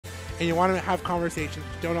and you want to have conversations,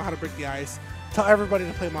 you don't know how to break the ice, tell everybody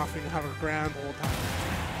to play Mafia and have a grand old time.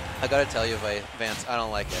 I gotta tell you, Vance, I don't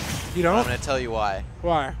like it. You don't? I'm gonna tell you why.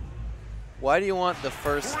 Why? Why do you want the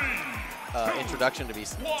first introduction to be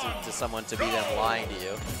to someone to be them lying to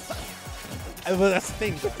you? Well, that's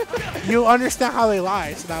the thing. You understand how they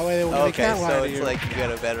lie, so that way they can't lie to you. Okay, so it's like you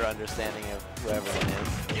get a better understanding of who everyone is.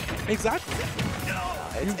 Exactly.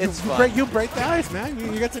 It's fun. You break the ice, man.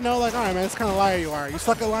 You get to know, like, all right, man, this kind of liar you are. You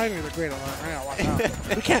suck at lying, you're the great at lying. Watch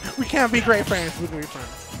out. we can't be great friends. We can be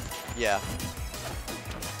friends. Yeah.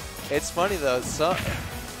 It's funny though. So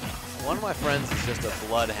one of my friends is just a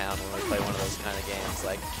bloodhound when we play one of those kind of games.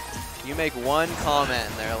 Like, you make one comment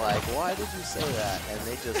and they're like, "Why did you say that?" And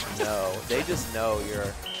they just know. They just know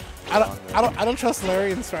you're. I don't trust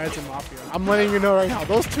Larry and Strides in Mafia. I'm letting you know right now.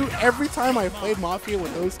 Those two, every time I played Mafia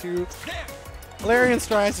with those two, Larry and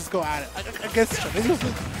Strides just go at it against each other. They just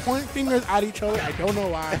point fingers at each other. I don't know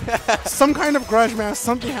why. Some kind of grudge, man.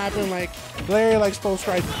 Something happened. Like Larry like told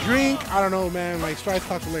Strides to drink. I don't know, man. Like Strides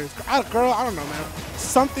talked to Larry's girl. I don't know, man.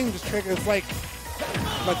 Something just triggered. It's like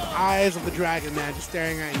the eyes of the dragon, man, just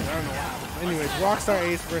staring at you. I don't know why. Anyways,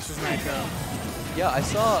 RockStarAce versus Nitro. Yeah, I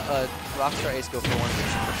saw RockStarAce go for one of the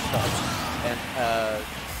super shots, and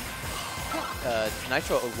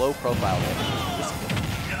Nitro a low profile there.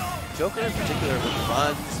 Joker in particular, when he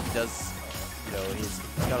runs, he does, you know, he's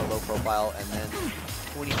got a low profile, and then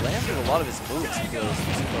when he lands with a lot of his moves, he goes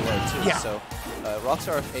super low too. Yeah. So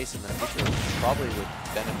RockStarAce in the future probably would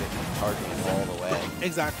benefit from charging it all the way.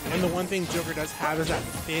 Exactly. And the one thing Joker does have is that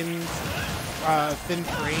thin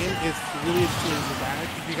frame is really to his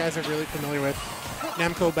advantage. If you guys are really familiar with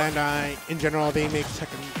Namco Bandai in general, they make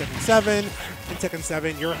Tekken 7. In Tekken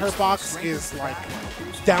 7, your hurt box is like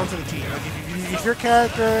down to the T. Like if your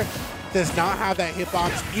character does not have that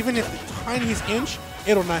hitbox, even if the tiniest inch,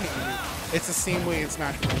 it'll not hit you. It's the same way in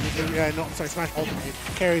Smash Bros. Smash Ultimate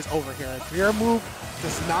carries over here. If your move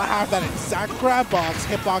does not have that exact grab box,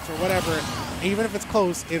 hitbox, or whatever, even if it's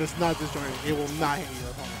close, it is not disjointed. It will not hit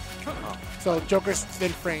your opponent. Oh. So Joker's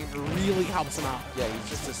thin frame really helps him out. Yeah, he's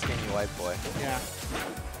just a skinny white boy. Yeah.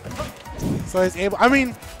 So he's able. I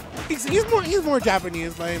mean, he's more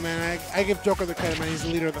Japanese, but man, I give Joker the credit, man. He's the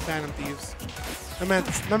leader of the Phantom Thieves.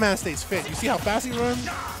 My man stays fit. You see how fast he runs?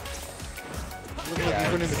 Looking like he's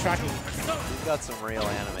running the tracking. He's got some real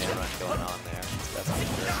anime run going on there. That's for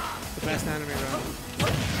sure. The best anime run.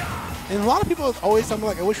 And a lot of people always tell me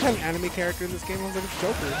like, I wish we had an anime character in this game. I was like, it's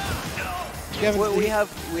Joker. Well, we have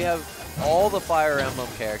all the Fire Emblem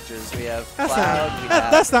characters. We have Cloud.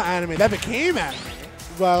 That's not anime. That became anime.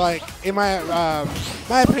 But like in my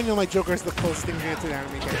opinion, like Joker is the closest thing we get to an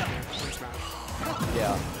anime character in Smash.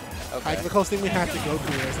 Yeah. Okay. Like the closest thing we have to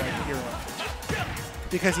Goku is like a hero,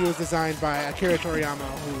 because he was designed by Akira Toriyama,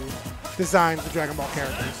 who designed the Dragon Ball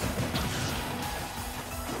characters.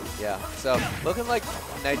 Yeah. So looking like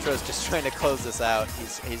Nitro's just trying to close this out.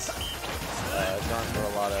 He's gone for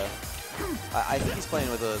a lot of. I think he's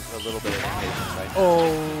playing with a little bit of impatience right now.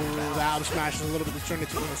 Oh, the out smash is a little bit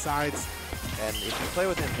disjointed on the sides. And if you play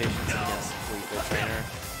with impatience against the trainer,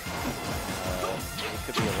 it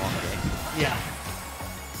could be a long game. Yeah.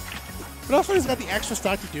 But also he's got the extra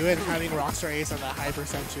stock to do it, and having RockStarAce on that high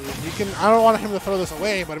percent too. You can. I don't want him to throw this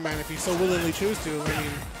away, but man, if he so willingly choose to, I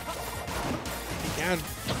mean, he can.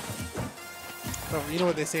 So you know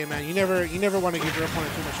what they say, man. You never want to give your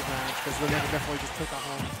opponent too much advantage, because they'll never definitely just take that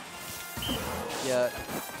home. Yeah,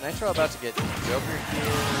 Nitro about to get Joker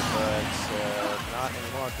here, but not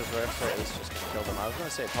anymore because RockStarAce is just going to kill them. I was going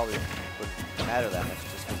to say it probably wouldn't matter that much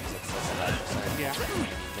just because it's less than 5%. Yeah. And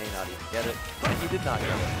he may not even get it. And he did not get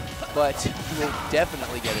it. But he will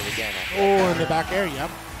definitely get it again. Oh, in the back air, yep.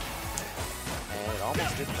 And it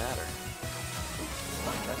almost didn't matter.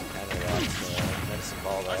 Doesn't matter that medicine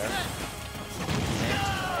ball there.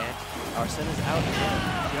 And Arsene is out again.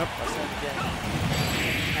 Yep. Arsene again.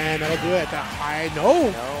 And that'll do it. That high, no. No, it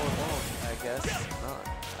won't. I guess not.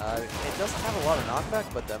 It doesn't have a lot of knockback,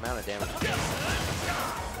 but the amount of damage it does.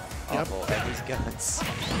 Yep. Awful. And these guns.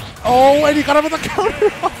 Oh, and he got him with a counter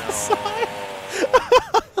on the side.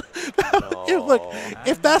 No. Look,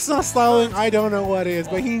 if that's not styling, I don't know what is.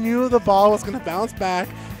 But he knew the ball was going to bounce back.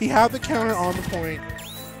 He had the counter on the point.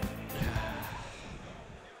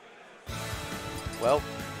 Well,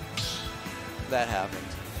 that happened.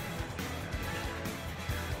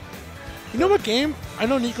 You know what game? I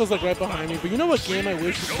know Nico's like right behind me, but you know what game I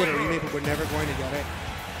wish we could get a remake, but we're never going to get it?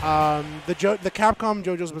 The Capcom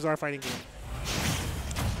JoJo's Bizarre Fighting game.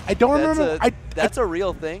 I don't remember. That's a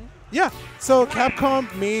real thing? Yeah. So Capcom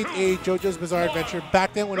made a JoJo's Bizarre Adventure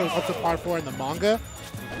back then when it was up to Part 4 in the manga.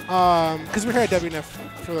 Because we're here at WNF,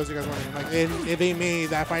 for those of you guys wondering. Like, they made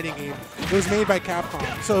that fighting game. It was made by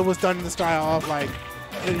Capcom, so it was done in the style of like,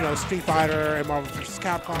 you know, Street Fighter and Marvel vs.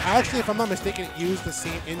 Capcom. Actually, if I'm not mistaken, it used the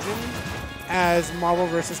same engine as Marvel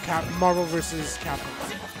vs. Capcom,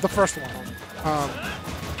 the first one.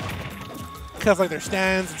 Because like there's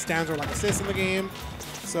stands are like assists in the game.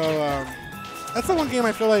 So that's the one game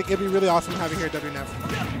I feel like it'd be really awesome having here at WNF.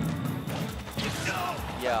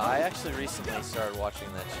 Yeah, I actually recently started watching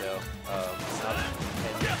that show. It's not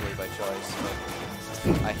initially by choice,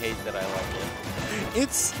 but I hate that I like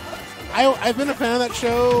it. I've been a fan of that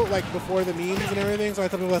show like before the memes and everything, so I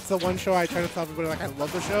tell people that's the one show I try to tell everybody like I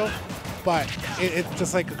love the show, but it's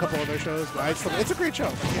just like a couple other shows. But it's a great show.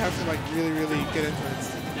 Like, you have to like really get into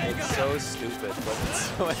it. It's so stupid, but it's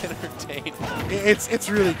so entertaining. It's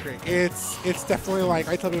really great. It's definitely like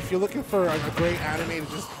I tell people if you're looking for a great anime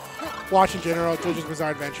to just watch in general, JoJo's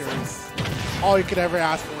Bizarre Adventure is all you could ever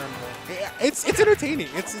ask for and more. It's entertaining.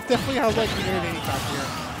 It definitely has like the entertaining factor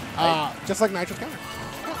here, just like Nitro's Counter.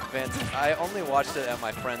 Vance, I only watched it at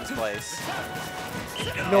my friend's place.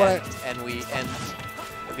 You know and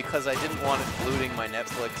because I didn't want it polluting my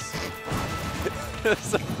Netflix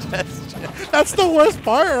suggestion. That's the worst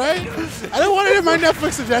part, right? I don't want it in my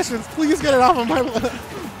Netflix suggestions. Please get it off of my.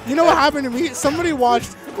 You know what happened to me? Somebody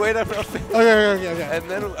watched. Wait, I'm not finished. Okay. And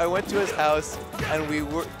then I went to his house, and we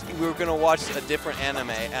were gonna watch a different anime,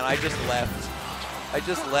 and I just left. I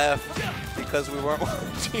just left because we weren't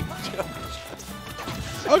watching JoJo.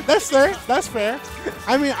 Oh, that's fair. That's fair.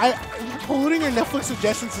 I mean, polluting your Netflix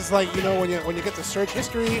suggestions is like, you know, when you get the search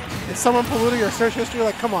history and someone polluting your search history,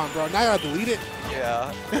 like, come on, bro, now I gotta delete it.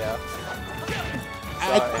 Yeah.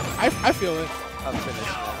 I feel it. I'm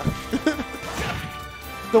finished now.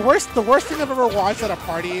 The worst thing I've ever watched at a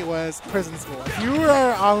party was Prison School. If you were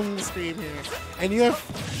on the stream here and you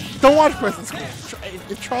don't watch Prison School.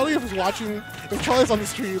 If Charlie was watching, if Charlie's on the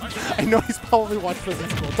stream, I know he's probably watched Prison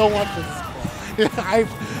School. Don't watch Prison School.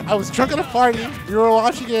 I was drunk at a party. We were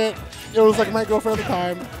watching it. It was like my girlfriend at the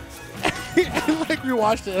time. And like we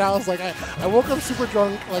watched it, and I was like, I woke up super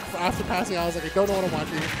drunk. Like after passing, I was like, I don't know what I'm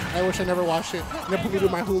watching. I wish I never watched it. And it polluted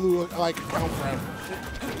my Hulu like account forever.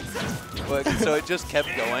 But so it just kept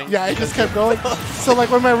going. Yeah, it just kept going. So like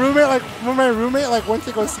when my roommate went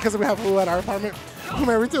to go see, because we have Hulu at our apartment. When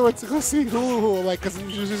my roommate went to go see Hulu, like, because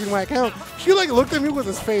she was using my account, she like looked at me with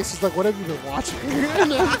his face. She's like, "What have you been watching?"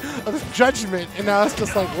 And of judgment, and I was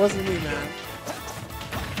just like, "Wasn't me, man."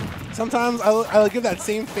 Sometimes I'll give that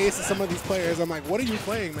same face to some of these players. I'm like, "What are you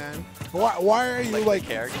playing, man? Why are you like?"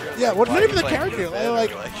 Character? Yeah, like, not even the character.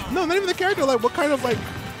 Like, no, not even the character. Like, what kind of like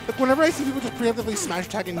whenever I see people just preemptively smash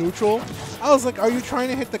attacking neutral, I was like, "Are you trying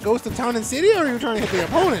to hit the ghost of town and city, or are you trying to hit the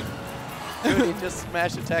opponent?" Dude, he just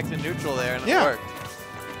smash attacked a neutral there, and it worked.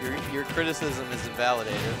 Your criticism is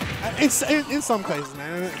invalidated. In some cases,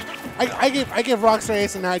 man. I give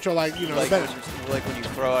RockStarAce and Nitro like, you know, like when you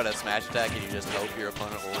throw out a smash attack and you just hope your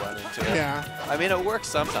opponent will run into it. Yeah. I mean, it works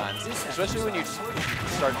sometimes, especially when you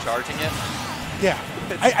start charging it. Yeah.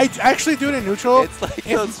 I actually do it in neutral. It's like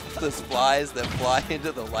those flies that fly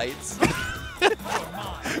into the lights.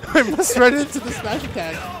 I must run into the smash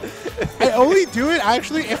attack. I only do it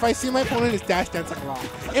actually if I see my opponent is dash dancing along.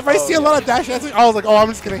 If I see a lot of dash dancing, I was like, oh, I'm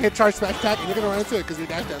just gonna hit charge smash attack, and you're gonna run into it because you're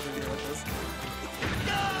dash dancing here like this.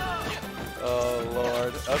 Oh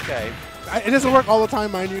Lord. Okay. It doesn't work all the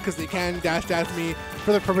time, mind you, because they can dash dash me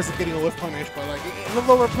for the purpose of getting a whiff punish. But like the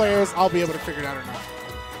lower players, I'll be able to figure it out or not.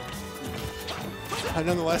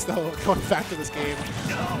 Nonetheless, though, going back to this game.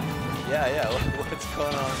 Yeah. What's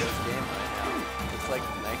going on in this game right now? Looks like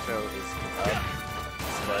Nitro is up.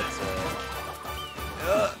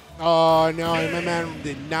 Oh no, my man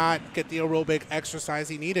did not get the aerobic exercise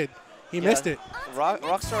he needed. He missed it.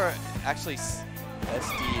 Rockstar actually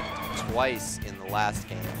SD'd twice in the last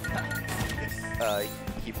game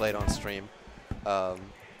he played on stream.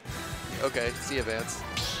 Okay, see you, Vance.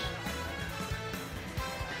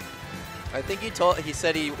 I think he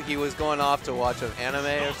said he was going off to watch an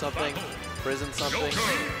anime or something, prison something.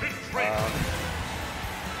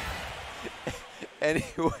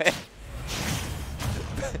 Anyway,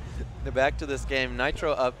 back to this game.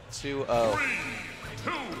 Nitro up 2-0.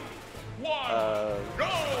 3, 2, 1, go!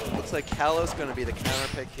 Looks like Halo's going to be the counter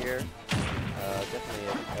pick here.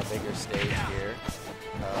 Definitely a bigger stage here.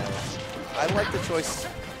 I like the choice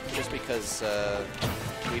just because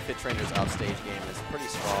Wii Fit Trainer's offstage game is pretty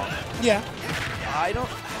strong. Yeah. I don't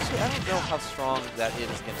know how strong that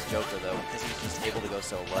is against Joker though, because he's just able to go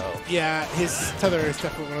so low. Yeah, his tether is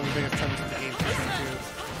definitely one of the biggest tethers in the game too.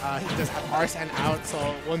 He does have arse and out, so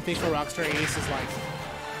one thing for RockStarAce is like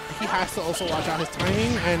he has to also watch out his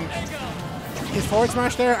timing, and his forward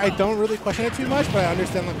smash there, I don't really question it too much, but I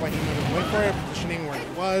understand like why he might have went for it, positioning where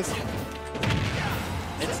it was.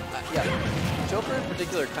 It's yeah. Joker in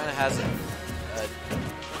particular kind of has a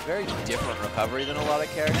very different recovery than a lot of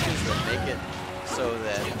characters that make it so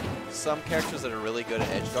that some characters that are really good at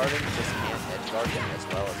edge guarding just can't edge guard him as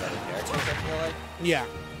well as other characters, I feel like. Yeah.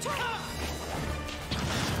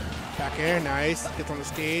 Back air, nice. Gets on the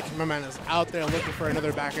stage. My man is out there looking for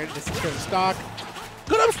another back air to secure the stock.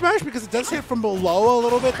 Good up smash because it does hit from below a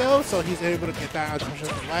little bit though, so he's able to get that especially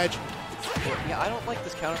at the ledge. Well, yeah, I don't like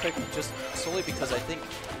this counter pick just solely because I think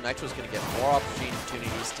Nitro's going to get more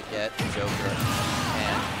opportunities to get Joker,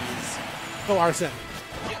 and he's... Go Arsene.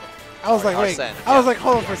 I was like, wait. Arsene, I was like,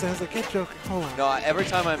 hold on for a second. I was like, get Joker. Hold on. No, every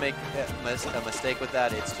time I make a mistake with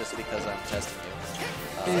that, it's just because I'm testing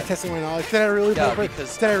you. You're testing my knowledge. Did I really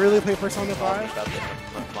play Persona 5? About the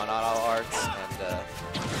Monado arts and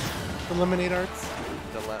The Lemonade arts?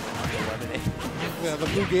 the lemonade. Yeah, the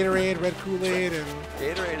blue Gatorade, red Kool-Aid, and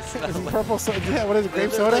Gatorade is not and purple soda. Yeah, what is it,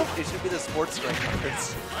 grape soda? It should be the sports drink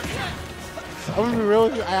arts. I'm gonna be real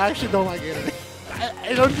with you, I actually don't like Gatorade.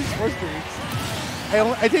 I don't do sports drinks.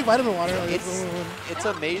 I take vitamin water. Like, it's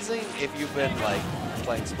amazing if you've been like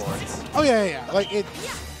playing sports. Oh yeah. Like it.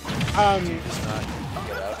 Just not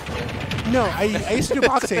get out of it. No, I used to do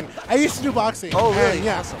boxing. Oh really? And,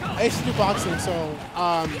 yeah, Awesome. I used to do boxing. So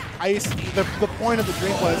the point of the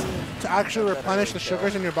drink was to actually replenish the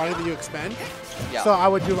sugars in your body that you expend. Yeah. So I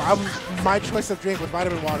would do. My choice of drink was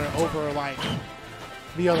vitamin water over like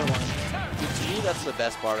the other one. To me, that's the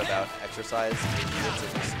best part about exercise.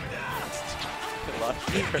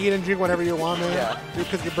 Eat and drink whatever you want, man. Yeah.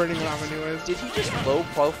 Because you're burning it off anyways. Did he just low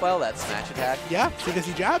profile that smash attack? Yeah, because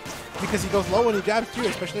he jabs. Because he goes low when he jabs too,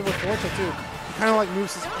 especially with forward tilt too. He kind of like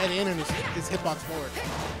moves his head in and his hitbox forward.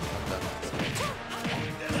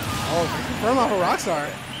 Oh, confirm off of Rockstar.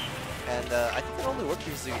 And I think it only worked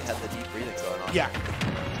because he had the deep breathing going on. Yeah.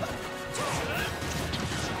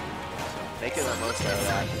 Making the most out of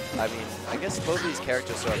that. I mean, I guess both of these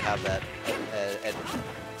characters sort of have that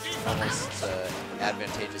almost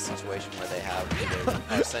advantageous situation where they have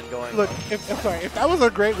Arsene going. Look, if that was a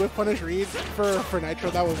great whip punish read for Nitro,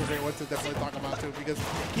 that was a great one to definitely talk about too, because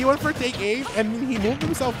he went for take aim and then he moved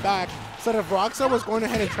himself back so that if Rockstar was going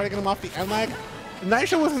ahead and try to get him off the end lag,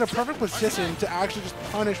 Nitro was in a perfect position to actually just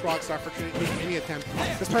punish Rockstar for making any attempt,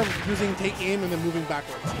 just by using take aim and then moving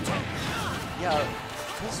backwards. Yeah,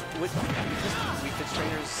 because Wii Fit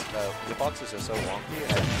trainers, the boxes are so wonky,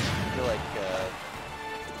 I feel like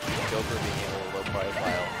Joker being able to low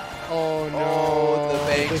profile. Oh no! Oh, the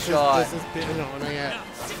bank shot. This is no, not yet.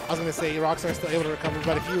 I was gonna say Rockstar's still able to recover,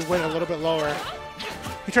 but if you went a little bit lower,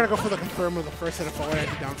 he tried to go for the confirm of the first hit of forward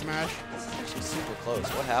anti down smash. This is actually super close.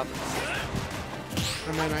 What happened?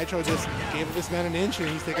 And then Nitro just gave this man an inch, and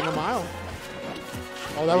he's taking a mile.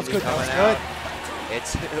 Oh, that was good. That was good.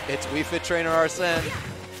 It's Wii Fit trainer Arsene.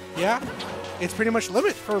 Yeah, it's pretty much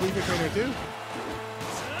limit for Wii Fit trainer too.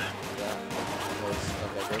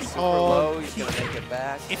 Super low, he's going to make it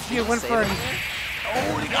back. If he went for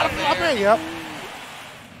oh, he got a flop it, yep.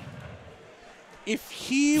 If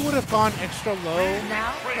he would have gone extra low,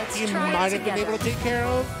 he might have been able to take care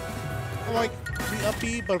of like the up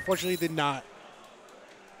B, but unfortunately did not.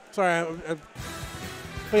 Sorry,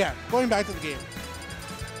 but yeah, going back to the game.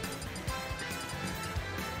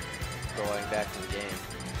 Going back to the game.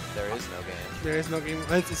 There is no game. There is no game.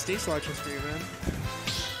 It's a stage selection screen, man.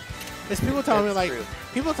 There's people telling me like,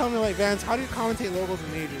 Vance, how do you commentate locals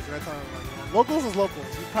and majors? And I tell them like, locals is locals.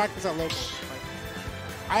 You practice at locals.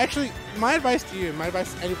 Like, my advice to you, my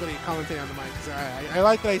advice to anybody commentating on the mic, because I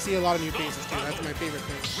like that I see a lot of new faces too. That's my favorite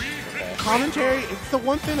thing. Okay. Commentary, it's the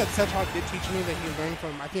one thing that Sedgehog did teach me that he learned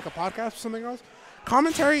from, I think, a podcast or something else.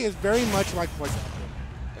 Commentary is very much like voice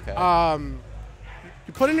acting. Okay.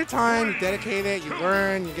 You put in your time, you dedicate it, you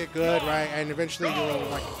learn, you get good, right? And eventually you'll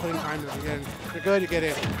like put in time, you're good, you get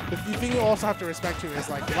it. The thing you also have to respect too is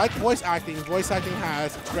like voice acting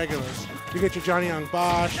has its regulars. You get your Johnny Young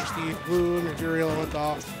Bosch, your Steve Bloom, your Uriel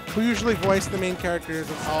Lowenthal, who usually voice the main characters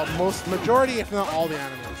of majority, if not all, the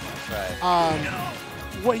animes. Right.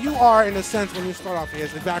 What you are, in a sense, when you start off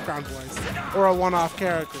is a background voice or a one-off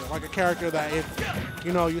character, like a character that if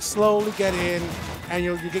you slowly get in and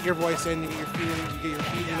you get your voice in, you get your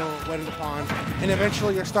feet wet in the pond, and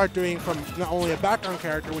eventually you'll start doing from not only a background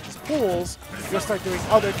character, which is pools, you'll start doing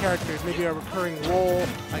other characters, maybe a recurring role,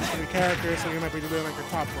 like 3 characters, so you might be doing like your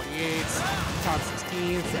top 48s, top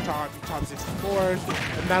 16s, your top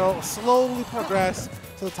 64s, and that'll slowly progress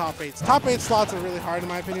to the top 8s. Top 8 slots are really hard in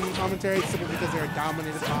my opinion in commentary, simply because they're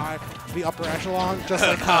dominated by the upper echelon, just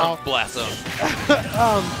like how blast them.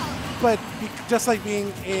 but just like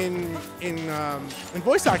being in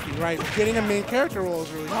voice acting, right? Getting a main character role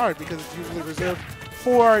is really hard because it's usually reserved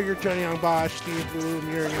for your Johnny Young Bosch, Steve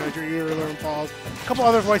Bloom, your Lauren Falls, a couple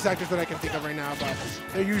other voice actors that I can think of right now, but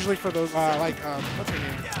they're usually for those what's her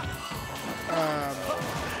name?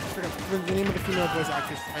 The name of the female voice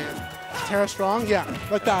actress, Tara Strong, yeah,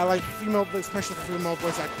 like that, like female, especially for female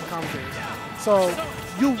voice acting commentators. So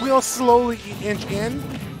you will slowly inch in,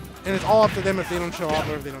 and it's all up to them if they don't show up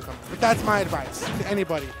or if they don't come. But that's my advice to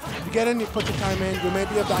anybody. You get in, you put your time in, you may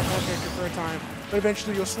be a background character for a time, but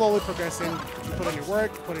eventually you'll slowly progress in. You put in your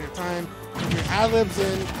work, you put in your time, you get your ad-libs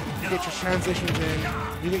in, you get your transitions in,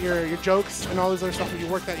 you get your jokes and all this other stuff, and you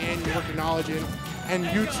work that in, you work your knowledge in, and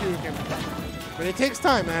you too can become. But it takes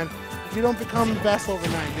time, man. You don't become the best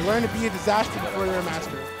overnight. You learn to be a disaster before you're a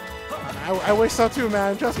master. I wish so too,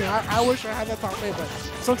 man. Trust me, I wish I had that top eight, but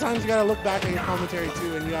sometimes you gotta look back at your commentary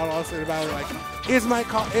too, and you gotta also evaluate, like, is my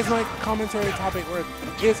commentary top eight worth?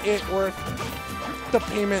 Is it worth the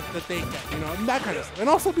payment that they get? You know, and that kind of stuff. And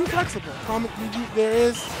also be flexible. There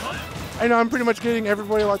is, I know I'm pretty much getting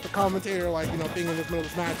everybody like the commentator, like, you know, being in the middle of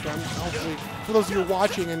this match, but I'm hopefully, for those of you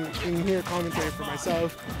watching and can hear commentary for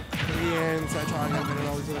myself, Ian, Saton, and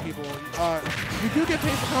all these other people, you do get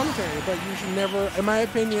paid for commentary, but you should never, in my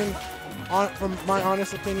opinion, from my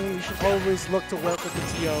honest opinion, you should always look to work with the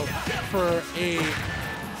TO for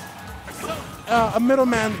a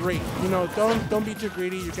middleman rate. You know, don't be too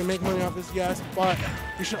greedy. You can make money off this, yes, but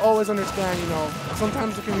you should always understand, you know,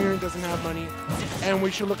 sometimes the community doesn't have money, and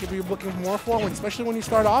we should be looking more for, especially when you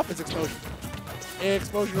start off, it's exposure.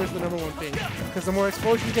 Exposure is the #1 thing, because the more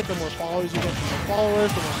exposure you get, the more followers you get, the more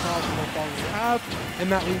followers, the more crowds, the more followers you have,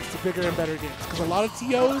 and that leads to bigger and better games. Because a lot of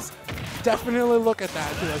TOs definitely look at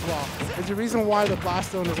that too as well. There's a reason why the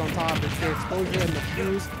Blast Zone is on top. It's their exposure and the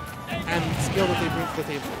views and the skill that they bring to the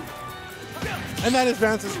table. And that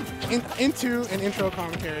advances into an intro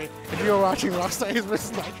commentary if you're watching RockStarAce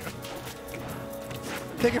versus Nitro.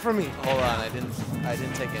 Take it from me. Hold on, I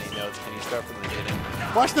didn't take any notes. Can you start from the beginning?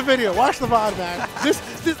 Watch the video. Watch the VOD, man.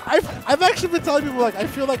 I've actually been telling people, like, I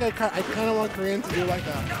feel like I kind of want Korean to do like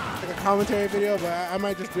a commentary video, but I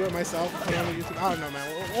might just do it myself and put it on YouTube. I don't know, man.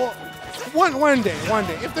 One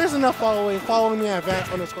day. If there's enough following me at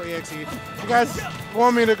Advance_EXE. If you guys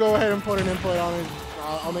want me to go ahead and put an input on it,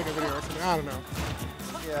 I'll make a video or something. I don't know.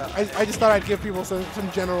 Yeah. I just thought I'd give people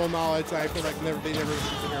some general knowledge that I feel like they never really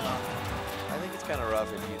hear about. I think it's kind of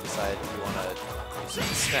rough if you decide you want to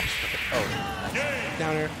smash. Oh, nice.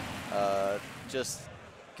 Down here. Just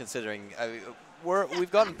considering,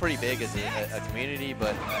 we've gotten pretty big as a community,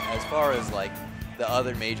 but as far as like the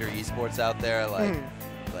other major esports out there,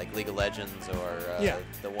 like League of Legends or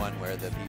the one where the